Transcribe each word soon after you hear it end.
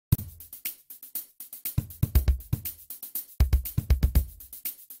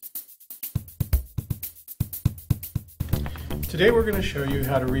Today we're going to show you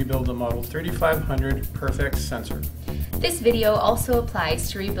how to rebuild the Model 3500 PERpH-X sensor. This video also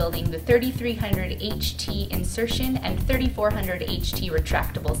applies to rebuilding the 3300 HT insertion and 3400 HT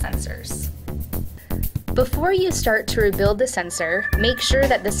retractable sensors. Before you start to rebuild the sensor, make sure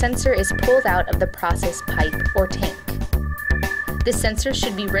that the sensor is pulled out of the process pipe or tank. The sensor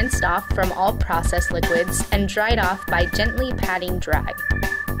should be rinsed off from all process liquids and dried off by gently patting dry.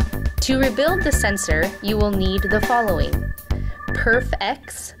 To rebuild the sensor, you will need the following: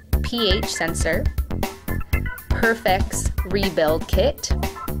 PERpH-X pH sensor, PERpH-X rebuild kit,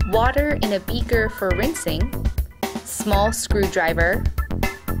 water in a beaker for rinsing, small screwdriver,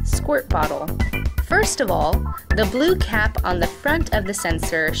 squirt bottle. First of all, the blue cap on the front of the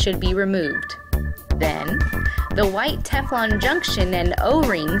sensor should be removed. Then, the white Teflon junction and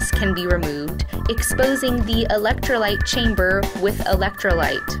O-rings can be removed, exposing the electrolyte chamber with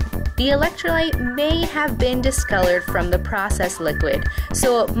electrolyte. The electrolyte may have been discolored from the process liquid,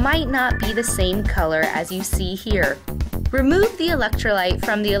 so it might not be the same color as you see here. Remove the electrolyte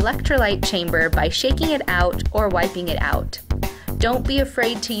from the electrolyte chamber by shaking it out or wiping it out. Don't be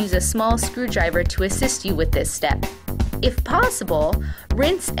afraid to use a small screwdriver to assist you with this step. If possible,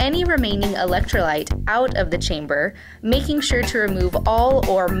 rinse any remaining electrolyte out of the chamber, making sure to remove all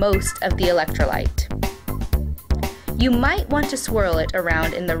or most of the electrolyte. You might want to swirl it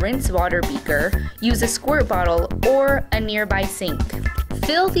around in the rinse water beaker, use a squirt bottle, or a nearby sink.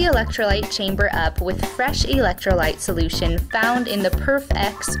 Fill the electrolyte chamber up with fresh electrolyte solution found in the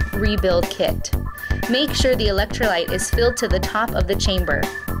PERpH-X rebuild kit. Make sure the electrolyte is filled to the top of the chamber.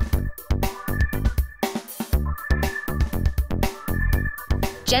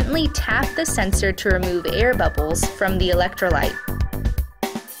 Gently tap the sensor to remove air bubbles from the electrolyte.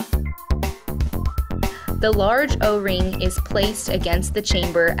 The large O-ring is placed against the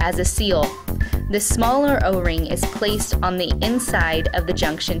chamber as a seal. The smaller O-ring is placed on the inside of the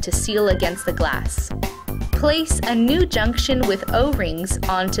junction to seal against the glass. Place a new junction with O-rings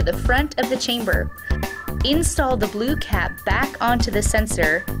onto the front of the chamber. Install the blue cap back onto the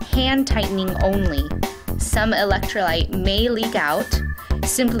sensor, hand tightening only. Some electrolyte may leak out.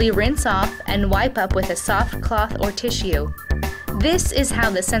 Simply rinse off and wipe up with a soft cloth or tissue. This is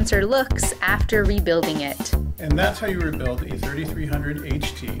how the sensor looks after rebuilding it. And that's how you rebuild a 3300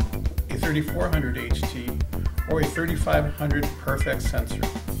 HT, a 3400 HT, or a 3500 PERpH-X sensor.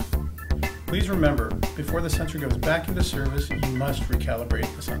 Please remember, before the sensor goes back into service, you must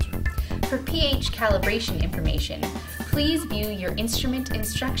recalibrate the sensor. For pH calibration information, please view your instrument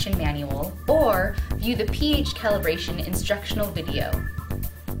instruction manual or view the pH calibration instructional video.